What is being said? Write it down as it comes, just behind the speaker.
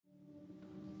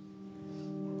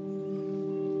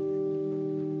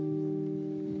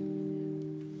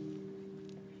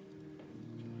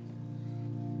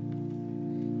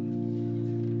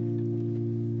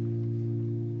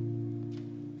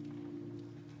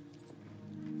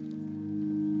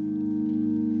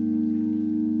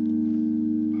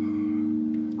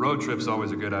road trip's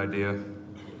always a good idea.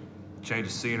 Change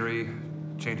of scenery,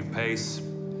 change of pace,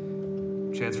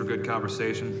 chance for good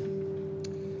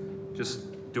conversation.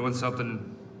 Just doing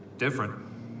something different.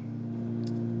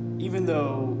 Even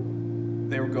though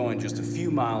they were going just a few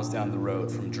miles down the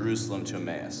road from Jerusalem to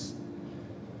Emmaus,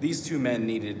 these two men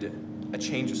needed a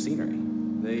change of scenery.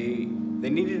 They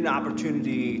needed an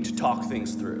opportunity to talk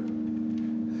things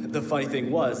through. The funny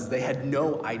thing was, they had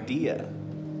no idea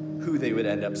who they would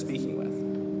end up speaking with.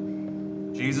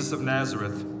 Jesus of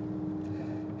Nazareth.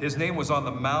 His name was on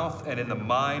the mouth and in the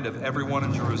mind of everyone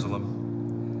in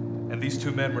Jerusalem. And these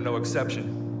two men were no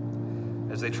exception.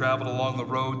 As they traveled along the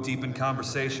road, deep in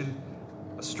conversation,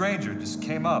 a stranger just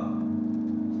came up,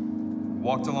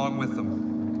 walked along with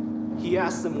them. He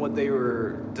asked them what they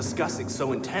were discussing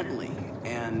so intently,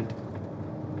 and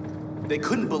they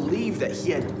couldn't believe that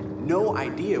he had no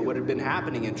idea what had been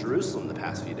happening in Jerusalem the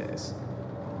past few days.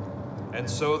 And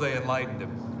so they enlightened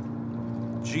him.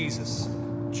 Jesus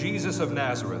of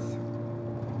Nazareth.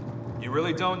 You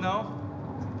really don't know?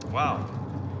 Wow.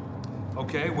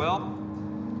 Okay, well,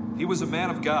 he was a man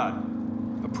of God,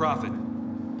 a prophet.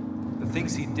 The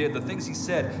things he did, the things he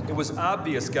said, it was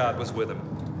obvious God was with him.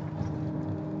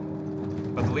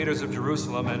 But the leaders of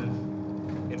Jerusalem,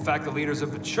 and in fact the leaders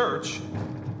of the church,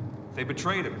 they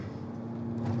betrayed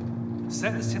him,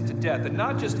 sentenced him to death, and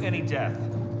not just any death.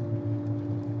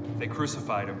 They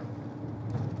crucified him.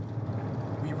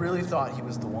 We really thought he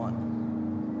was the one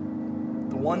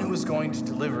who was going to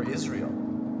deliver Israel.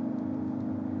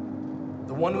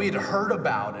 The one we had heard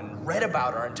about and read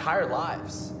about our entire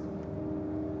lives.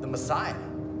 The Messiah.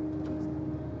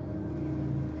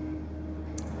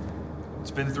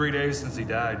 It's been 3 days since he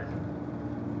died.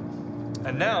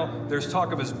 And now there's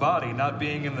talk of his body not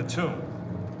being in the tomb.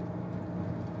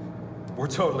 We're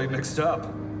totally mixed up.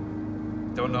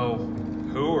 Don't know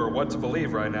who or what to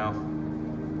believe right now.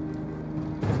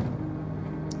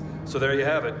 So there you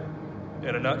have it.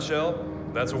 In a nutshell,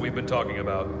 that's what we've been talking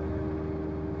about.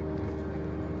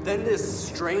 Then this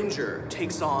stranger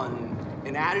takes on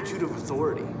an attitude of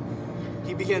authority.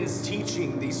 He begins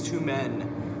teaching these two men,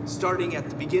 starting at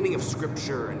the beginning of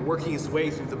Scripture and working his way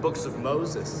through the books of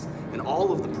Moses and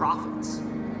all of the prophets.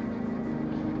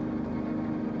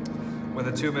 When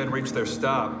the two men reached their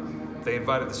stop, they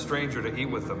invited the stranger to eat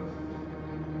with them.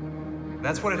 And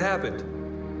that's when it happened.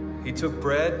 He took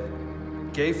bread,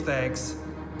 gave thanks,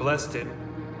 blessed it,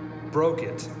 broke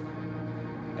it,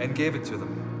 and gave it to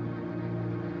them.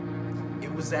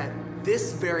 It was at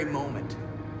this very moment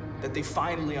that they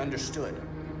finally understood.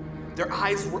 Their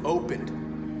eyes were opened,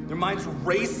 their minds were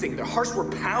racing, their hearts were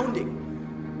pounding.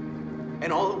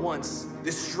 And all at once,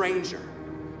 this stranger,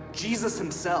 Jesus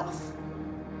himself,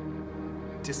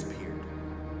 disappeared.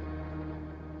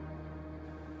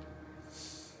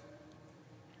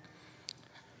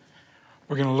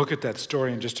 We're going to look at that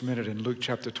story in just a minute in Luke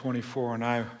chapter 24, and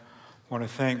I want to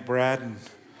thank Brad and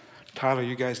Tyler.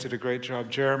 You guys did a great job.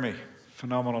 Jeremy,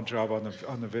 phenomenal job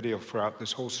on the video throughout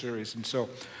this whole series. And so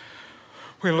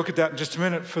we're going to look at that in just a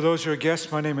minute. For those who are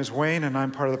guests, my name is Wayne, and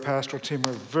I'm part of the pastoral team.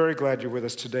 We're very glad you're with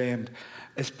us today, and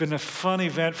it's been a fun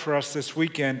event for us this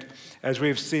weekend as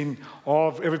we've seen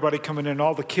everybody coming in,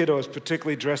 all the kiddos,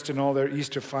 particularly dressed in all their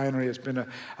Easter finery. It's been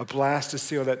a blast to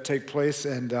see all that take place.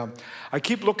 And I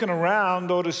keep looking around,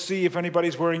 though, to see if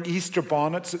anybody's wearing Easter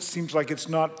bonnets. It seems like it's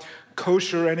not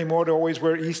kosher anymore to always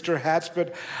wear Easter hats,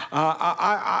 but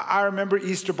I remember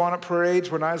Easter bonnet parades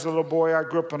when I was a little boy. I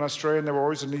grew up in Australia, and there were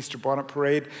always an Easter bonnet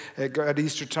parade at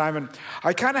Easter time, and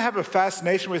I kind of have a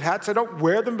fascination with hats. I don't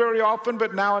wear them very often,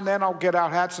 but now and then I'll get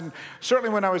out hats, and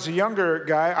certainly when I was a younger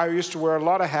guy, I used to wear a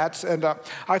lot of hats, and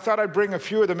I thought I'd bring a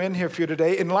few of them in here for you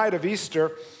today in light of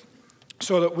Easter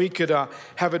so that we could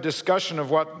have a discussion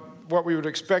of what we would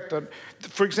expect.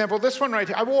 For example, this one right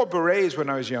here, I wore berets when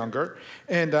I was younger,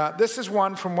 and this is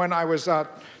one from when I was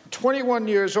 21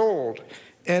 years old.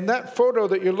 And that photo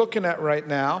that you're looking at right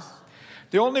now,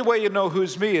 the only way you know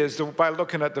who's me is by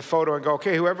looking at the photo and go,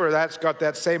 okay, whoever that's got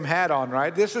that same hat on,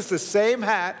 right? This is the same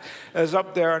hat as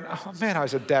up there, and oh man, I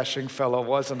was a dashing fellow,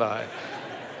 wasn't I?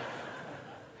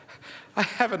 I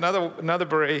have another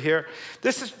beret here.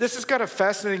 This has got a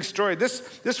fascinating story.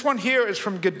 This one here is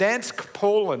from Gdansk,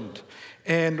 Poland.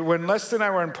 And when Leslie and I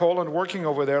were in Poland working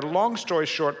over there, long story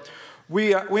short,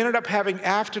 we ended up having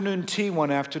afternoon tea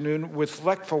one afternoon with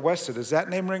Lech Wałęsa. Does that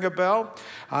name ring a bell?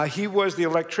 He was the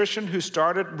electrician who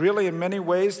started, really in many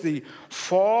ways, the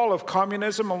fall of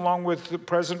communism along with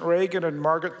President Reagan and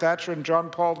Margaret Thatcher and John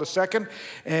Paul II.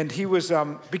 And he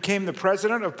became the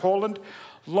president of Poland.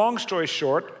 Long story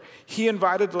short, he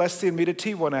invited Leslie and me to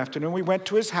tea one afternoon. We went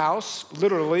to his house,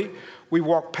 literally. We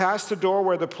walked past the door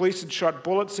where the police had shot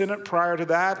bullets in it prior to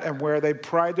that and where they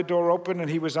pried the door open and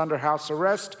he was under house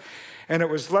arrest. And it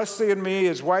was Leslie and me,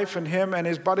 his wife and him, and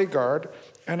his bodyguard.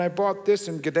 And I bought this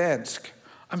in Gdansk.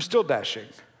 I'm still dashing.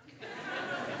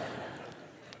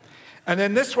 And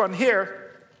then this one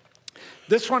here,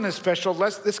 this one is special.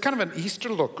 It's kind of an Easter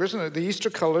look, isn't it? The Easter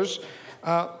colors.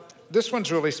 This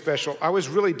one's really special. I was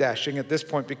really dashing at this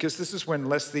point because this is when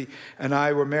Leslie and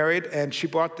I were married, and she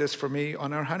bought this for me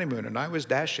on our honeymoon, and I was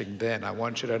dashing then, I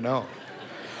want you to know.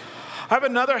 I have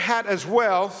another hat as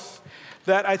well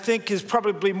that I think is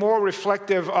probably more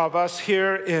reflective of us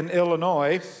here in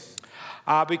Illinois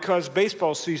because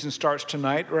baseball season starts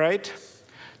tonight, right?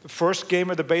 The first game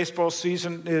of the baseball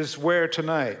season is where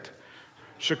tonight?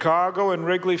 Chicago and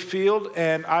Wrigley Field,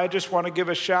 and I just want to give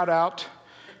a shout out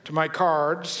to my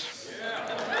Cards.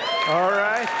 All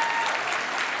right.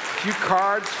 A few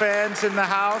Cards fans in the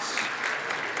house.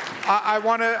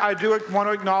 I do want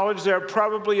to acknowledge there are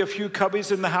probably a few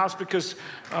Cubbies in the house because,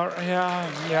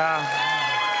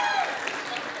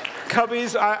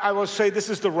 Cubbies, I will say this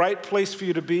is the right place for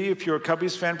you to be if you're a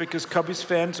Cubbies fan because Cubbies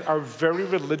fans are very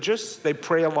religious. They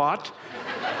pray a lot.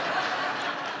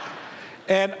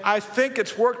 And I think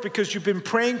it's worked because you've been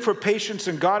praying for patience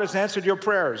and God has answered your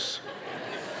prayers.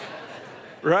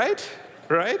 Right?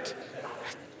 Right?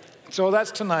 So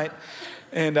that's tonight.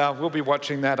 And we'll be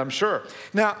watching that, I'm sure.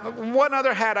 Now, one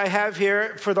other hat I have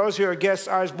here, for those who are guests,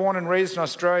 I was born and raised in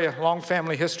Australia, long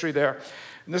family history there.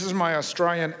 And this is my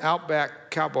Australian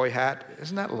Outback cowboy hat.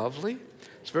 Isn't that lovely?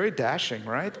 It's very dashing,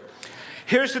 right?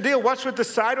 Here's the deal. What's with the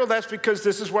side? Well, that's because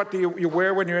this is what you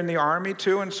wear when you're in the army,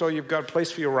 too, and so you've got a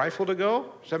place for your rifle to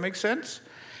go. Does that make sense?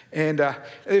 And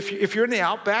if you're in the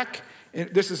Outback,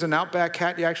 this is an Outback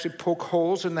hat. You actually poke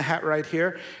holes in the hat right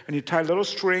here, and you tie little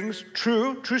strings,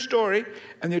 true story,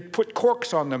 and you put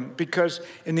corks on them because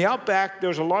in the Outback,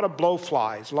 there's a lot of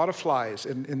blowflies, a lot of flies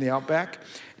in the Outback,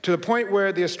 to the point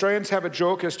where the Australians have a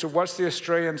joke as to what's the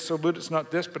Australian salute. It's not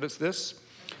this, but it's this.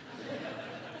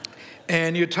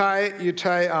 And you tie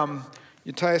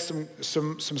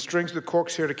some strings with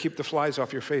corks here to keep the flies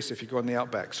off your face if you go in the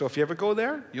Outback. So if you ever go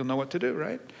there, you'll know what to do,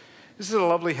 right? This is a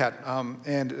lovely hat,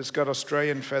 and it's got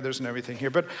Australian feathers and everything here.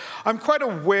 But I'm quite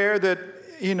aware that,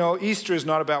 Easter is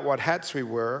not about what hats we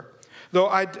wear. Though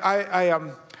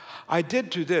I did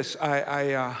do this.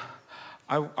 I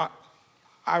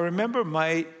remember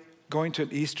going to an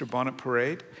Easter bonnet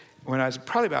parade when I was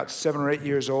probably about 7 or 8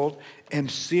 years old and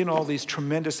seeing all these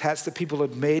tremendous hats that people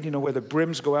had made, where the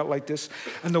brims go out like this.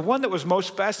 And the one that was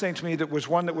most fascinating to me that was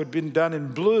one that had been done in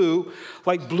blue,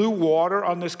 like blue water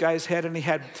on this guy's head, and he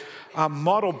had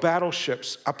model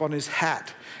battleships up on his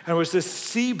hat. And there was this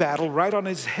sea battle right on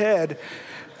his head.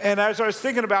 And as I was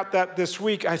thinking about that this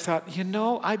week, I thought,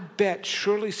 I bet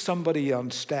surely somebody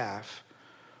on staff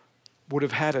would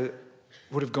have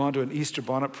gone to an Easter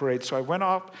bonnet parade. So I went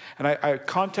off and I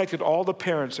contacted all the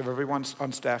parents of everyone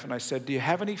on staff and I said, do you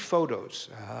have any photos?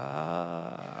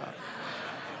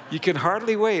 You can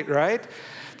hardly wait, right?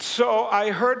 So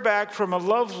I heard back from a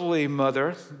lovely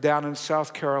mother down in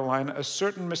South Carolina. A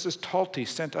certain Mrs. Talty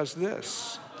sent us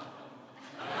this.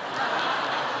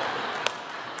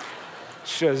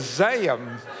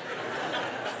 Shazam.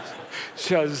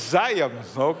 Shazam.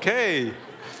 Okay.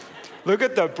 Look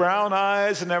at the brown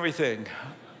eyes and everything.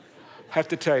 I have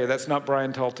to tell you, that's not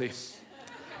Brian Talty.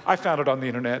 I found it on the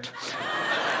internet.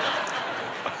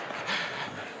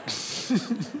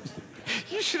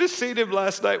 You should have seen him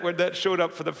last night when that showed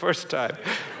up for the first time.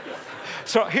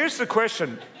 So here's the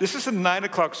question. This is a 9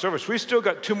 o'clock service. We've still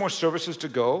got 2 more services to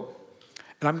go.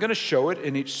 And I'm going to show it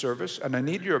in each service, and I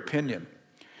need your opinion.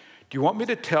 Do you want me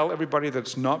to tell everybody that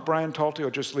it's not Brian Talty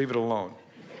or just leave it alone?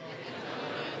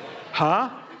 Huh?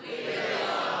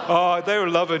 Oh, they were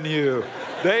loving you.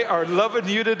 They are loving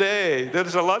you today.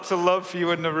 There's lots of love for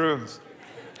you in the room.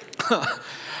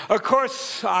 Of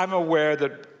course, I'm aware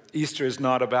that Easter is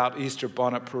not about Easter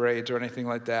bonnet parades or anything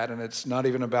like that, and it's not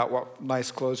even about what nice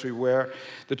clothes we wear.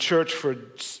 The church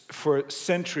for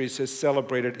centuries has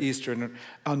celebrated Easter, and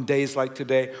on days like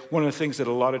today, one of the things that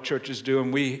a lot of churches do,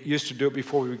 and we used to do it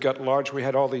before we got large, we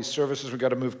had all these services, we got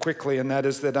to move quickly, and that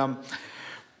is that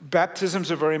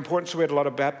baptisms are very important, so we had a lot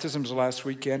of baptisms last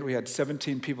weekend. We had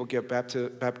 17 people get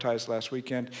baptized last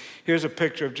weekend. Here's a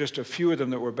picture of just a few of them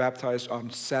that were baptized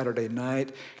on Saturday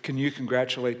night. Can you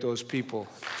congratulate those people?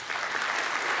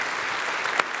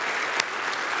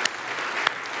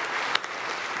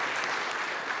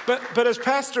 But as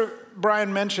Pastor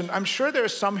Brian mentioned, I'm sure there are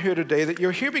some here today that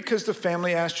you're here because the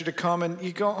family asked you to come, and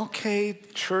you go, okay,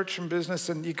 church and business,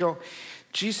 and you go,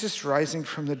 Jesus rising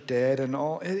from the dead and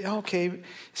all. Okay,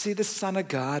 see, the Son of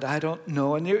God, I don't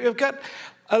know. And you've got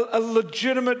a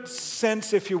legitimate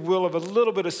sense, if you will, of a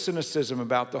little bit of cynicism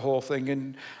about the whole thing.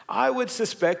 And I would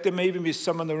suspect there may even be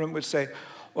some in the room who would say,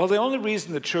 well, the only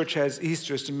reason the church has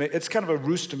Easter is it's kind of a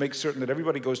ruse to make certain that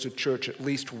everybody goes to church at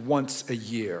least once a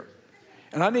year.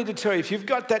 And I need to tell you, if you've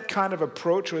got that kind of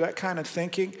approach or that kind of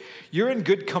thinking, you're in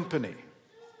good company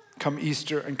come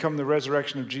Easter and come the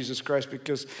resurrection of Jesus Christ,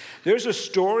 because there's a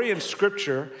story in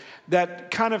Scripture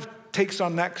that kind of takes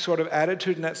on that sort of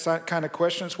attitude and that kind of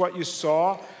question. It's what you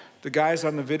saw the guys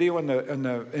on the video in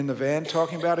the van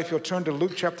talking about. If you'll turn to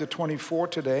Luke chapter 24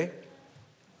 today.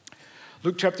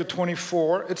 Luke chapter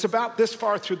 24. It's about this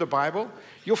far through the Bible.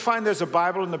 You'll find there's a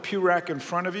Bible in the pew rack in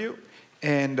front of you.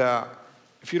 And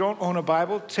if you don't own a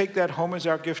Bible, take that home as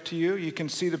our gift to you. You can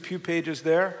see the pew pages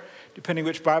there, depending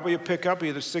which Bible you pick up,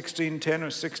 either 1610 or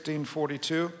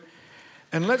 1642.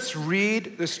 And let's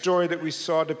read the story that we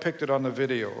saw depicted on the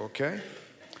video, okay?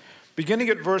 Beginning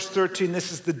at verse 13,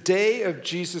 this is the day of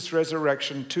Jesus'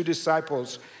 resurrection. 2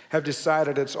 disciples have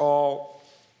decided it's all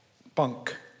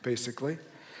bunk, basically.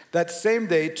 That same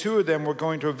day, 2 of them were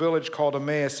going to a village called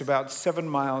Emmaus, about 7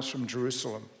 miles from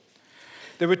Jerusalem.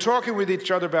 They were talking with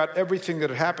each other about everything that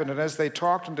had happened, and as they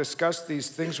talked and discussed these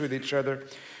things with each other,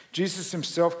 Jesus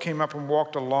himself came up and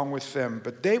walked along with them,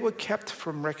 but they were kept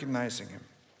from recognizing him.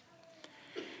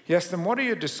 He asked them, what are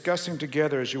you discussing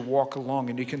together as you walk along?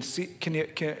 And you can see,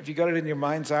 if you got it in your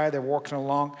mind's eye, they're walking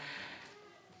along,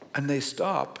 and they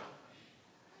stop,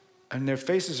 and their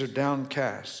faces are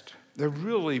downcast. They're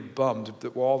really bummed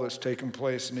at all that's taken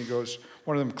place. And he goes,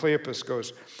 one of them, Cleopas,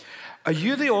 goes, are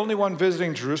you the only one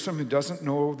visiting Jerusalem who doesn't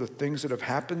know the things that have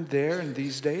happened there in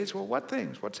these days? Well, what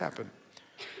things? What's happened?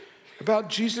 About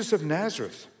Jesus of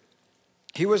Nazareth.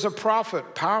 He was a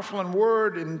prophet, powerful in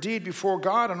word and deed before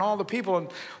God and all the people. And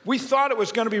we thought it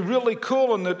was going to be really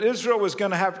cool and that Israel was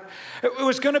going to have, it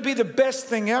was going to be the best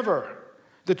thing ever.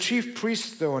 The chief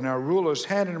priests, though, and our rulers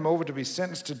handed him over to be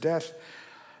sentenced to death,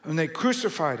 and they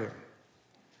crucified him.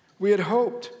 We had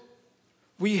hoped.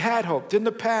 In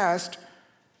the past,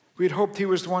 we had hoped he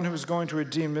was the one who was going to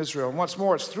redeem Israel. And what's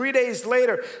more, it's 3 days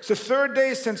later. It's the third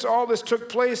day since all this took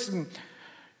place. And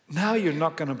now you're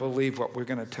not going to believe what we're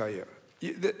going to tell you.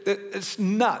 It's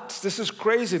nuts. This is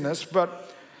craziness.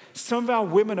 But some of our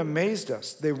women amazed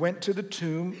us. They went to the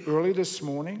tomb early this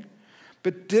morning,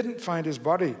 but didn't find his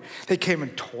body. They came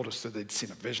and told us that they'd seen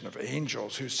a vision of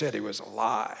angels who said he was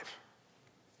alive.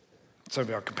 Some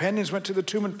of our companions went to the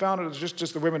tomb and found it was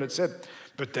just the women had said,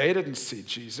 but they didn't see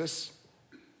Jesus.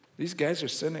 These guys are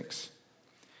cynics.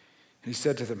 And he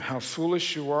said to them, how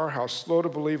foolish you are, how slow to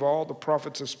believe all the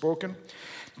prophets have spoken.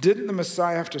 Didn't the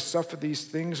Messiah have to suffer these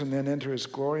things and then enter his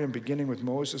glory? And beginning with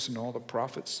Moses and all the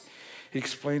prophets, he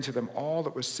explained to them all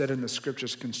that was said in the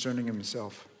scriptures concerning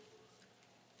himself.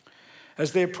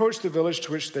 As they approached the village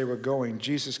to which they were going,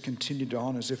 Jesus continued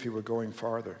on as if he were going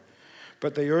farther.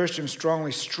 But they urged him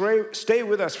strongly, stay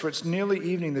with us, for it's nearly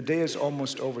evening. The day is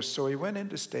almost over. So he went in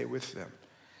to stay with them.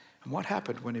 And what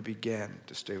happened when he began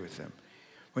to stay with them?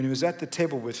 When he was at the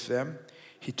table with them,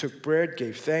 he took bread,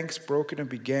 gave thanks, broke it, and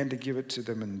began to give it to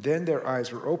them. And then their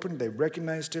eyes were opened, they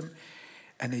recognized him,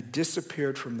 and they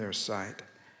disappeared from their sight.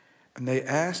 And they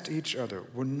asked each other,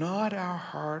 were not our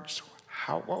hearts,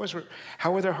 how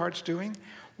were their hearts doing?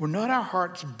 Were not our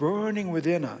hearts burning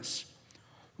within us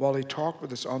while he talked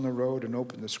with us on the road and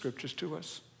opened the scriptures to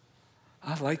us?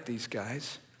 I like these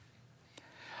guys.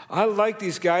 I like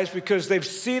these guys because they've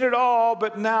seen it all,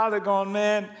 but now they're going,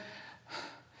 man,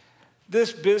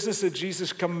 this business of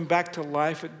Jesus coming back to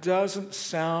life, it doesn't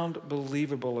sound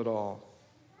believable at all.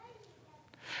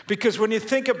 Because when you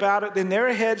think about it, in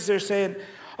their heads they're saying,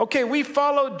 okay, we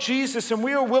followed Jesus and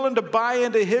we are willing to buy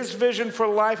into his vision for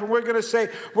life, and we're going to say,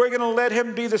 we're going to let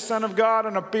him be the Son of God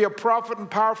and be a prophet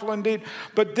and powerful indeed.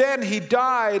 But then he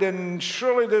died, and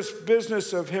surely this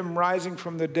business of him rising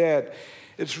from the dead,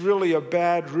 it's really a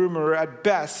bad rumor at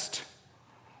best.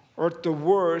 Or at the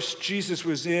worst, Jesus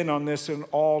was in on this and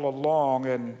all along,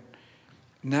 and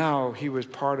now he was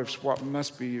part of what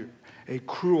must be a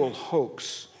cruel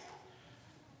hoax.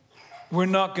 We're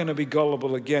not going to be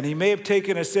gullible again. He may have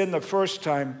taken us in the first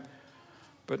time,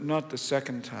 but not the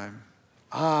second time.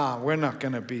 We're not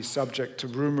going to be subject to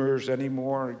rumors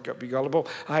anymore, be gullible.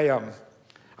 I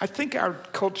think our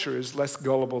culture is less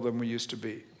gullible than we used to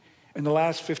be. In the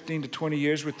last 15 to 20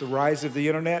 years, with the rise of the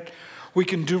internet, we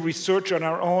can do research on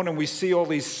our own, and we see all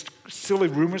these silly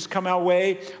rumors come our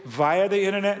way via the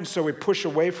internet, and so we push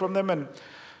away from them. And,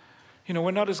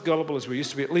 we're not as gullible as we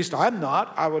used to be. At least I'm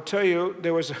not. I will tell you,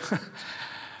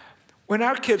 when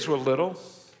our kids were little,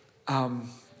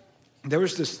 There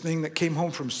was this thing that came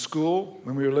home from school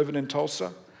when we were living in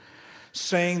Tulsa,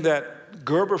 saying that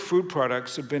Gerber Food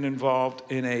Products had been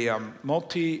involved in a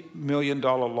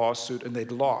multi-million-dollar lawsuit, and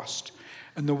they'd lost.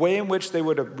 And the way in which they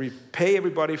would repay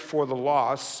everybody for the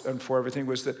loss and for everything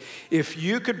was that if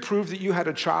you could prove that you had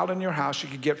a child in your house, you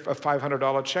could get a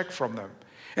 $500 check from them.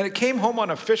 And it came home on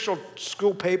official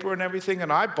school paper and everything,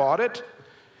 and I bought it.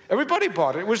 Everybody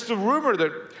bought it. It was the rumor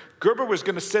that Gerber was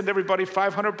going to send everybody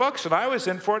 $500, and I was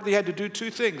in for it. They had to do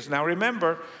two things. Now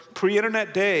remember,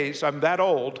 pre-internet days, I'm that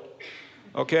old,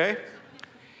 okay?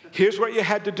 Here's what you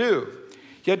had to do.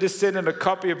 You had to send in a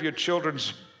copy of your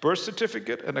children's birth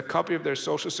certificate and a copy of their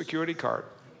Social Security card.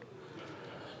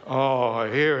 Oh,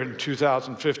 here in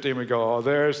 2015 we go, oh,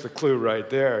 there's the clue right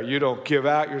there. You don't give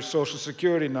out your Social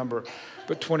Security number.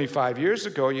 But 25 years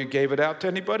ago, you gave it out to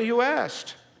anybody who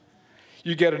asked.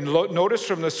 You get a notice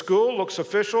from the school, looks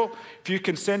official. If you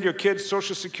can send your kid's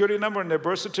Social Security number and their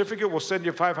birth certificate, we'll send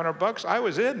you $500. I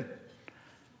was in.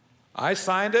 I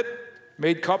signed it,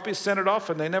 made copies, sent it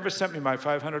off, and they never sent me my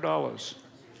 $500.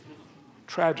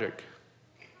 Tragic.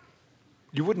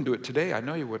 You wouldn't do it today, I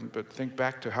know you wouldn't, but think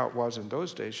back to how it was in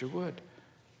those days, you would.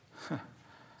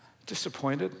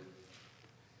 Disappointed?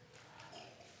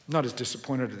 Not as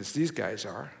disappointed as these guys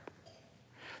are.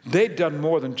 They'd done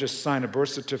more than just sign a birth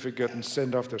certificate and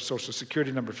send off their Social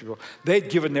Security number, if you will. They'd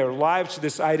given their lives to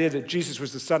this idea that Jesus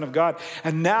was the Son of God,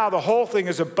 and now the whole thing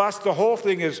is a bust. The whole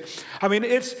thing is,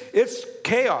 it's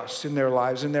chaos in their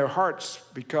lives, in their hearts,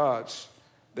 because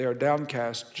they are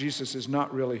downcast. Jesus is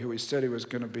not really who he said he was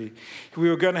going to be. We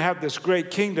were going to have this great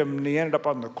kingdom, and he ended up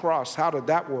on the cross. How did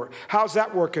that work? How's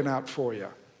that working out for you?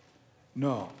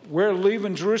 No. We're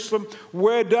leaving Jerusalem.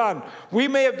 We're done. We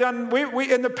may have done,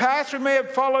 we in the past, we may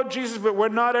have followed Jesus, but we're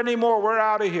not anymore. We're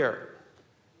out of here.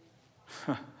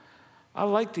 I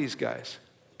like these guys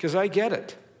because I get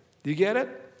it. Do you get it?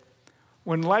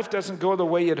 When life doesn't go the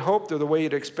way you'd hoped or the way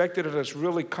you'd expected it, it's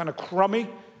really kind of crummy.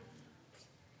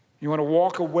 You want to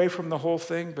walk away from the whole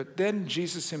thing, but then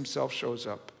Jesus himself shows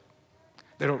up.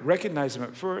 They don't recognize him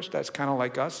at first. That's kind of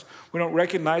like us. We don't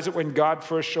recognize it when God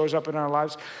first shows up in our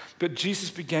lives. But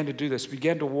Jesus began to do this,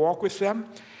 began to walk with them,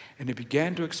 and he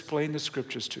began to explain the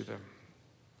scriptures to them.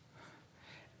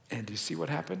 And do you see what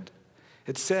happened?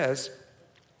 It says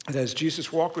that as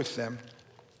Jesus walked with them,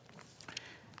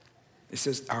 it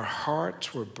says, our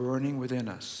hearts were burning within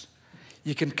us.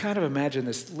 You can kind of imagine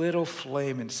this little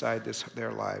flame inside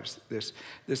their lives, this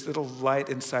little light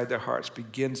inside their hearts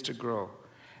begins to grow.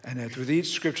 And then through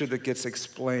each scripture that gets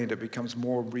explained, it becomes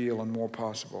more real and more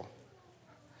possible.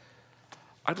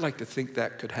 I'd like to think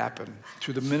that could happen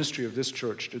through the ministry of this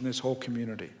church and this whole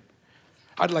community.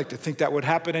 I'd like to think that would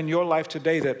happen in your life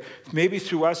today, that maybe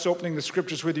through us opening the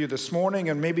scriptures with you this morning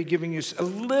and maybe giving you a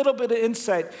little bit of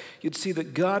insight, you'd see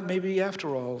that God, maybe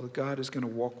after all, that God is going to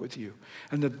walk with you.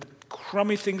 And the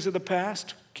crummy things of the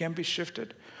past can be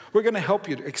shifted. We're going to help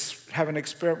you to have an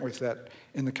experiment with that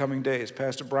in the coming days.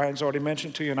 Pastor Brian's already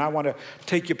mentioned to you, and I want to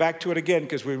take you back to it again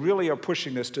because we really are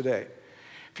pushing this today.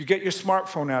 If you get your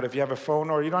smartphone out, if you have a phone,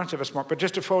 or you don't have to have a but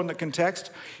just a phone that can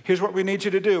text, here's what we need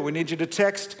you to do. We need you to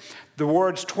text the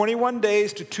words 21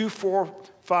 days to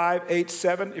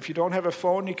 24587. If you don't have a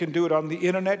phone, you can do it on the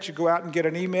internet. You go out and get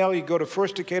an email. You go to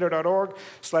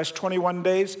firstdecatur.org/21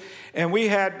 days. And we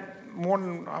had more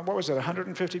than,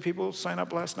 150 people sign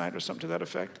up last night or something to that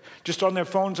effect, just on their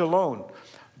phones alone.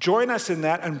 Join us in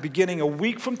that, and beginning a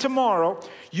week from tomorrow,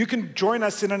 you can join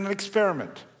us in an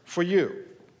experiment for you.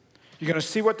 You're going to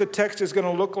see what the text is going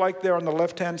to look like there on the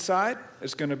left-hand side.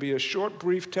 It's going to be a short,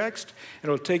 brief text.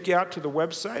 It'll take you out to the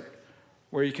website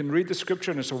where you can read the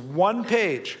scripture, and it's a one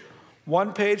page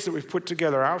that we've put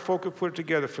together, our folk have put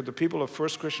together for the people of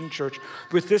First Christian Church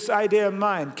with this idea in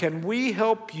mind. Can we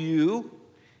help you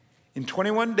in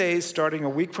 21 days, starting a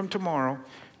week from tomorrow,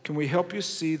 can we help you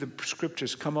see the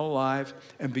scriptures come alive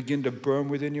and begin to burn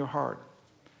within your heart?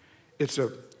 It's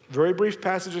a very brief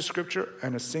passage of scripture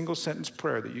and a single sentence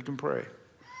prayer that you can pray.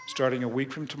 Starting a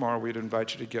week from tomorrow, we'd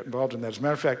invite you to get involved in that. As a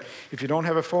matter of fact, if you don't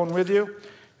have a phone with you,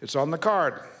 it's on the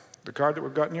card that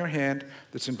we've got in your hand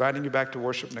that's inviting you back to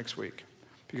worship next week.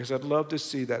 Because I'd love to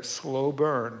see that slow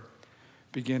burn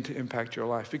begin to impact your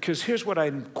life. Because here's what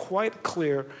I'm quite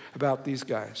clear about these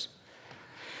guys.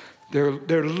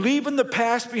 They're leaving the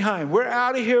past behind. We're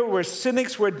out of here. We're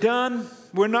cynics. We're done.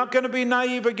 We're not going to be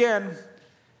naive again.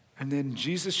 And then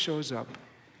Jesus shows up,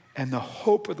 and the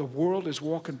hope of the world is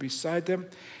walking beside them.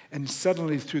 And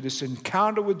suddenly, through this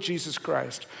encounter with Jesus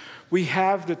Christ, we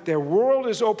have that their world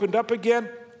is opened up again,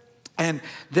 and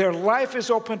their life is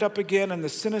opened up again, and the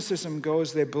cynicism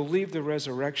goes. They believe the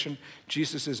resurrection.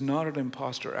 Jesus is not an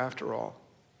imposter after all.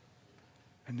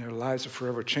 and their lives are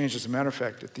forever changed. As a matter of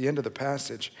fact, at the end of the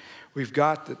passage, we've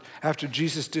got that after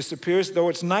Jesus disappears, though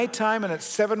it's nighttime and it's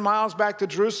 7 miles back to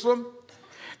Jerusalem,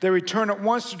 they return at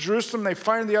once to Jerusalem. They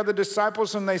find the other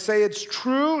disciples and they say, it's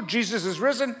true, Jesus is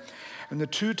risen. And the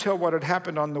two tell what had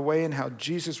happened on the way and how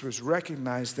Jesus was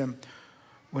recognized them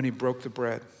when he broke the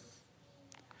bread.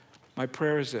 My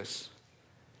prayer is this,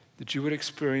 that you would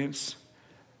experience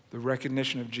the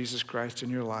recognition of Jesus Christ in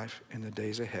your life in the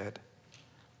days ahead,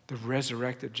 the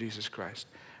resurrected Jesus Christ,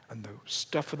 and the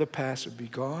stuff of the past would be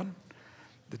gone.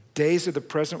 The days of the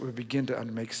present would begin to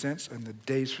make sense, and the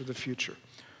days for the future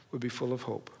would be full of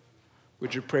hope.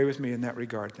 Would you pray with me in that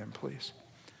regard then, please?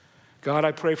 God,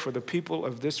 I pray for the people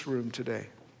of this room today.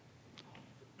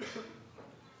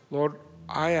 Lord,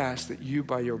 I ask that you,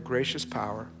 by your gracious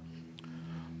power,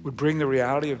 would bring the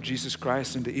reality of Jesus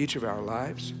Christ into each of our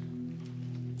lives.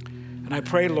 And I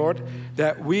pray, Lord,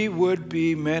 that we would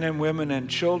be men and women and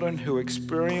children who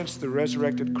experience the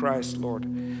resurrected Christ,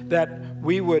 Lord. That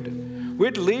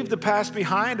we'd leave the past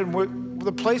behind, and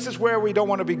the places where we don't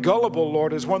want to be gullible,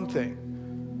 Lord, is one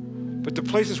thing. But the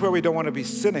places where we don't want to be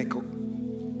cynical,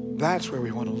 that's where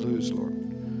we want to lose,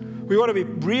 Lord. We want to be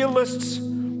realists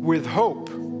with hope.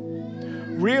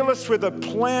 Realists with a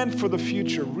plan for the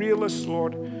future. Realists,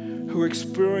 Lord, who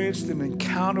experienced an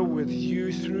encounter with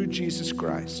you through Jesus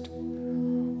Christ.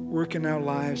 Work in our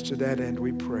lives to that end,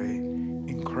 we pray.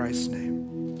 In Christ's name.